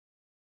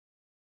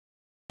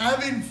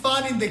Having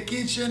fun in the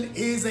kitchen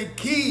is a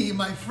key,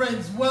 my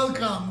friends.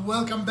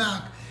 Welcome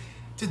back.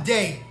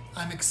 Today,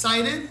 I'm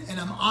excited and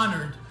I'm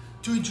honored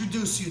to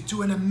introduce you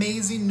to an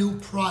amazing new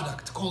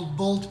product called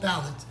Bold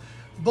Palate.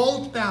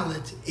 Bold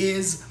Palate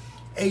is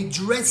a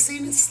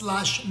dressing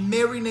slash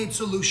marinade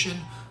solution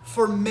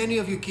for many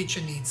of your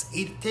kitchen needs.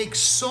 It takes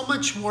so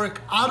much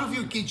work out of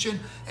your kitchen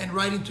and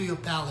right into your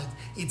palate.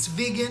 It's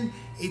vegan,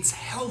 it's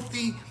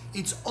healthy,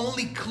 it's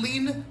only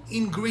clean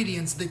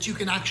ingredients that you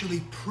can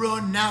actually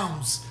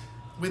pronounce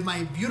with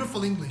my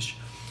beautiful English.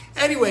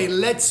 Anyway,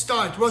 let's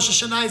start. Rosh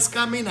Hashanah is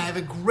coming. I have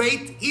a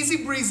great,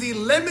 easy breezy,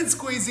 lemon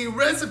squeezy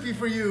recipe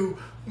for you.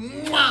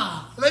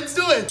 Mwah! Let's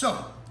do it.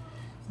 So,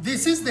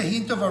 this is the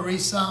Hint of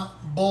Harissa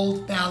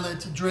Bold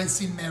Palate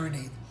Dressing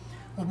Marinade.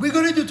 What we're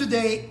gonna do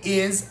today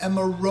is a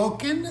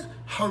Moroccan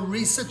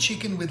harissa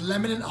chicken with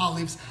lemon and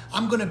olives.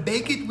 I'm gonna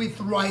bake it with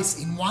rice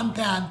in one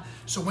pan.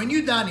 So when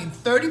you're done, in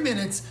 30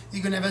 minutes,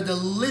 you're gonna have a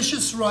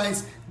delicious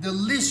rice,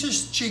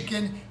 delicious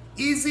chicken,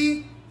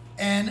 easy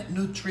and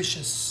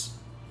nutritious.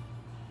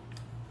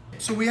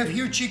 So we have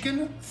here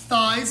chicken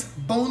thighs,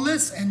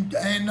 boneless and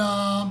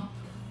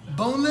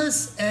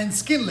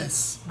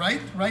skinless,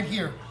 right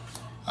here.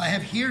 I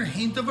have here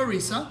Hint of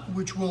Harissa,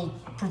 which will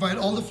provide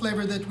all the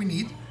flavor that we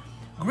need.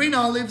 Green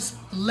olives,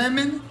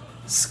 lemon,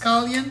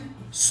 scallion,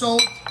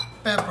 salt,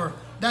 pepper.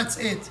 That's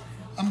it.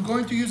 I'm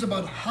going to use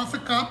about half a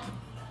cup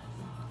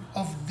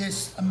of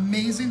this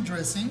amazing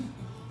dressing.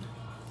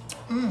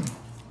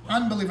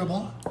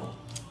 Unbelievable.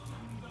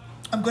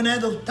 I'm gonna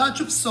add a touch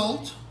of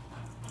salt,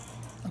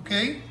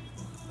 okay?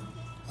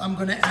 I'm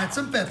gonna add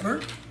some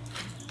pepper,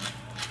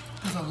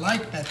 because I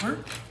like pepper.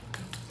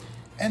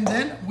 And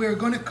then we're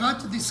gonna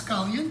cut the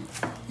scallion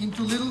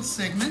into little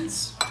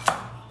segments,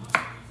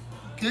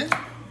 okay?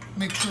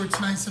 Make sure it's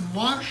nice and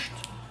washed.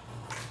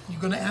 You're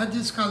gonna add the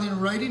scallion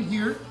right in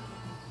here.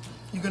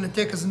 You're gonna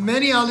take as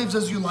many olives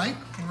as you like,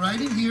 right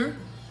in here.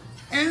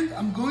 And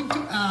I'm going to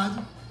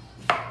add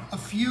a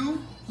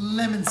few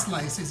lemon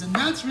slices. And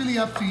that's really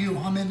up to you,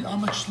 how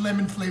much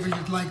lemon flavor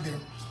you'd like there.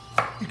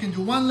 You can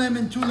do 1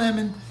 lemon, 2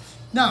 lemon.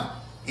 Now,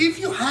 if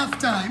you have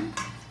time,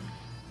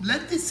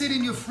 let this sit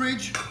in your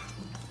fridge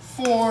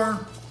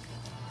for,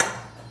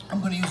 I'm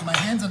gonna use my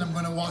hands and I'm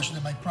gonna wash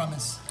them, I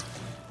promise.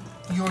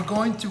 You're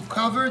going to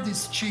cover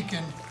this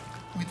chicken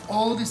with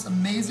all this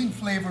amazing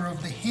flavor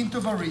of the Hint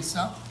of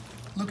Harissa.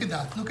 Look at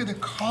that, look at the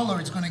color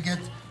it's gonna get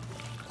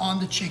on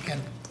the chicken.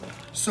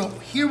 So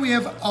here we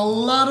have a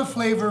lot of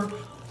flavor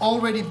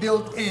already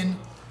built in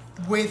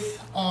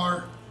with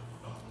our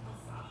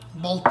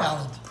Bold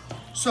Palate.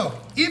 So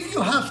if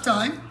you have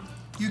time,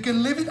 you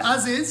can leave it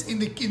as is in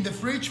the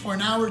fridge for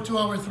an hour, 2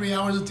 hours, 3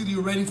 hours until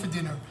you're ready for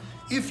dinner.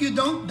 If you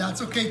don't,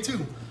 that's okay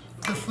too.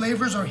 The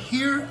flavors are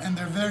here and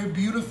they're very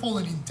beautiful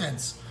and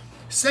intense.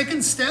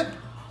 Second step,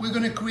 we're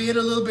gonna create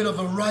a little bit of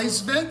a rice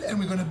bed and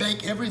we're gonna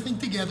bake everything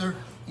together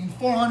in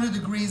 400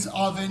 degrees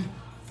oven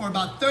for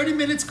about 30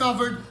 minutes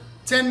covered,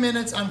 10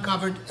 minutes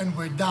uncovered, and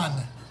we're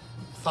done.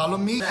 Follow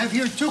me. I have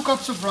here 2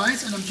 cups of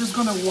rice and I'm just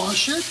gonna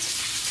wash it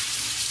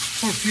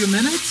for a few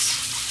minutes.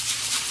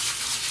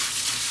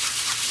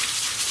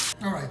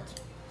 All right,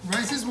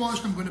 rice is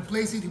washed. I'm gonna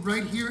place it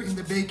right here in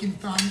the baking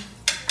pan.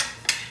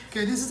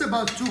 Okay, this is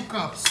about 2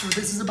 cups, so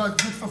this is about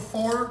good for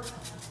 4,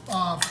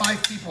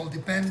 5 people,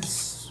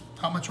 depends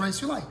how much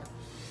rice you like.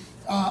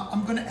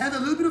 I'm gonna add a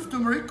little bit of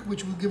turmeric,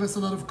 which will give us a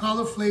lot of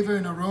color, flavor,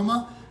 and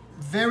aroma.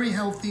 Very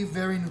healthy,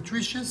 very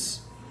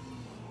nutritious.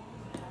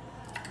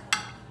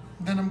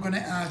 Then I'm gonna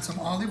add some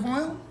olive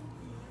oil.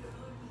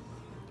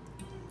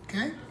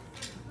 Okay.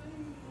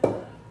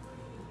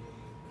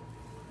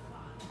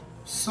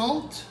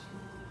 Salt,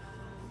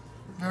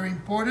 very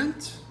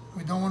important.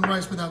 We don't want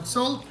rice without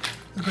salt.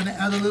 We're gonna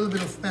add a little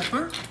bit of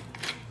pepper.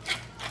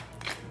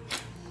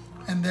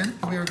 And then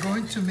we are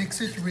going to mix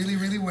it really,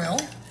 really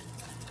well.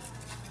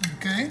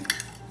 Okay.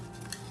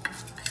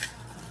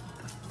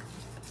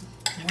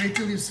 Wait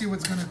till you see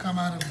what's gonna come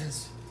out of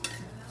this.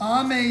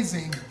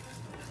 Amazing.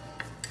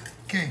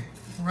 Okay,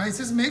 rice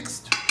is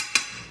mixed.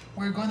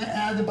 We're gonna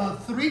add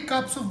about 3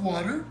 cups of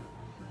water.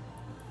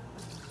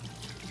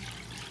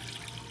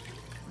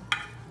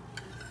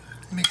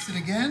 Mix it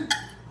again.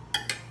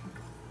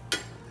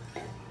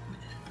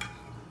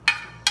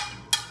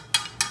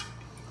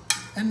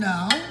 And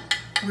now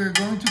we're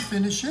going to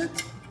finish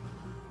it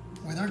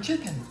with our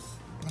chicken.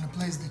 I'm gonna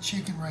place the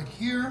chicken right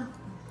here.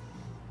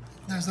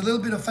 There's a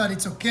little bit of fat,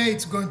 it's okay.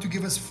 It's going to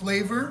give us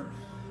flavor.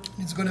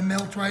 It's gonna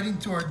melt right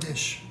into our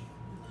dish.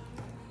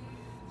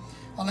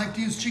 I like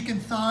to use chicken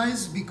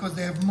thighs because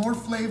they have more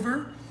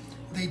flavor.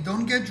 They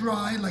don't get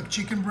dry like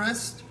chicken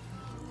breast.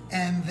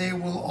 And they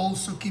will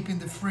also keep in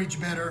the fridge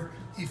better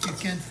if you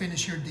can't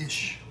finish your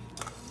dish.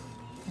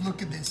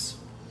 Look at this.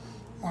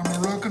 Our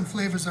Moroccan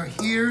flavors are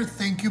here.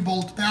 Thank you,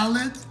 Bold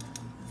Palate,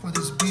 for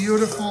this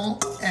beautiful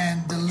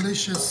and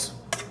delicious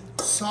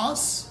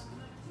sauce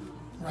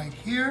right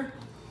here.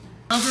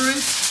 Cover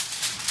it,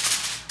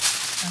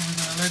 and we're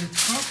gonna let it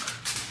cook.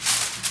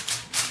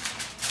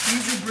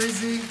 Easy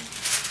breezy,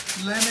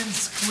 lemon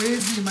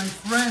squeezy, my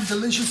friend.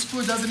 Delicious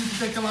food doesn't need to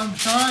take a long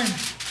time.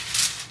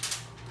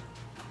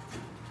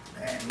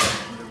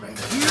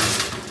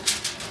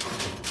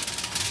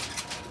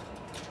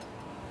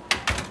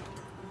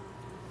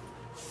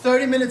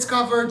 30 minutes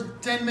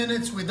covered, 10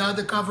 minutes without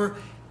the cover.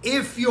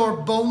 If your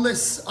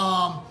boneless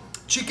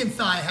chicken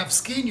thigh have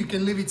skin, you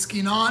can leave it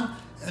skin on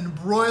and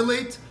broil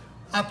it.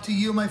 Up to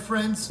you, my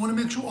friends. Want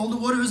to make sure all the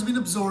water has been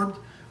absorbed.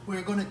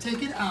 We're going to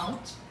take it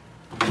out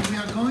and we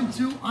are going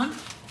to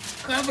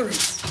uncover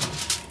it.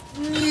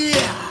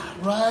 Yeah,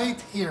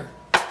 right here.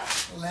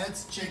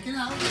 Let's check it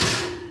out.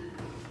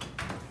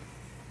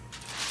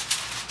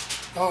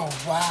 Oh,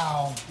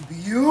 wow,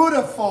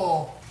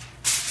 beautiful.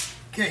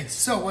 Okay,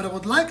 so what I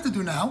would like to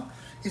do now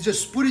is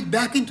just put it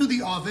back into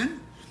the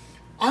oven,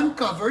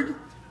 uncovered.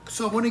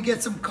 So I want to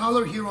get some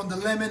color here on the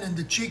lemon and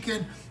the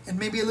chicken and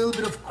maybe a little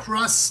bit of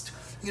crust,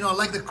 you know, I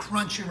like the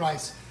crunchy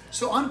rice.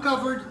 So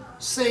uncovered,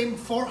 same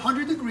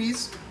 400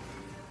 degrees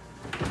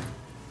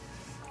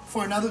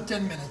for another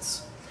 10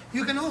 minutes.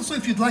 You can also,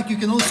 if you'd like, you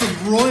can also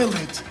broil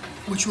it,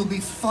 which will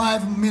be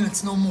 5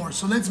 minutes, no more.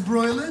 So let's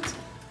broil it.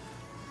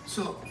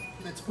 So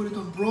let's put it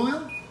on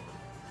broil.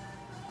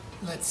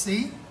 Let's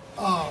see.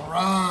 All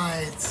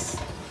right.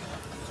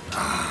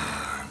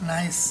 Ah,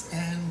 nice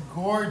and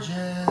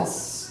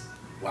gorgeous.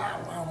 Wow,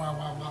 wow, wow,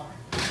 wow, wow.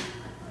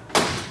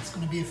 It's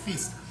gonna be a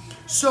feast.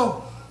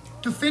 So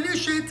to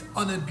finish it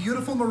on a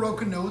beautiful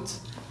Moroccan note,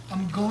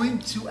 I'm going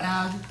to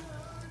add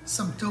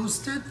some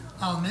toasted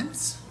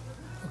almonds.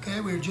 Okay,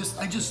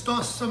 I just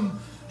tossed some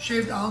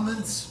shaved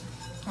almonds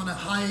on a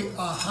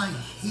high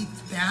heat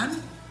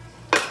pan,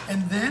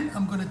 and then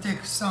I'm gonna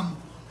take some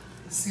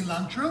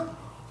cilantro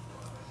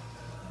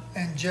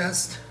and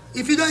just,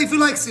 if you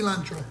like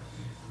cilantro,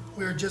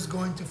 we're just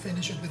going to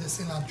finish it with the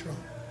cilantro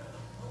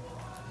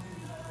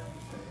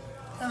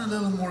and a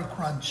little more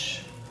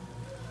crunch.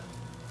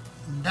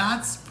 And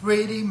that's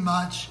pretty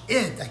much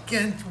it. I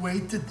can't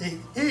wait to dig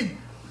in.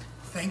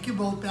 Thank you,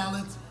 Bold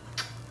Palate.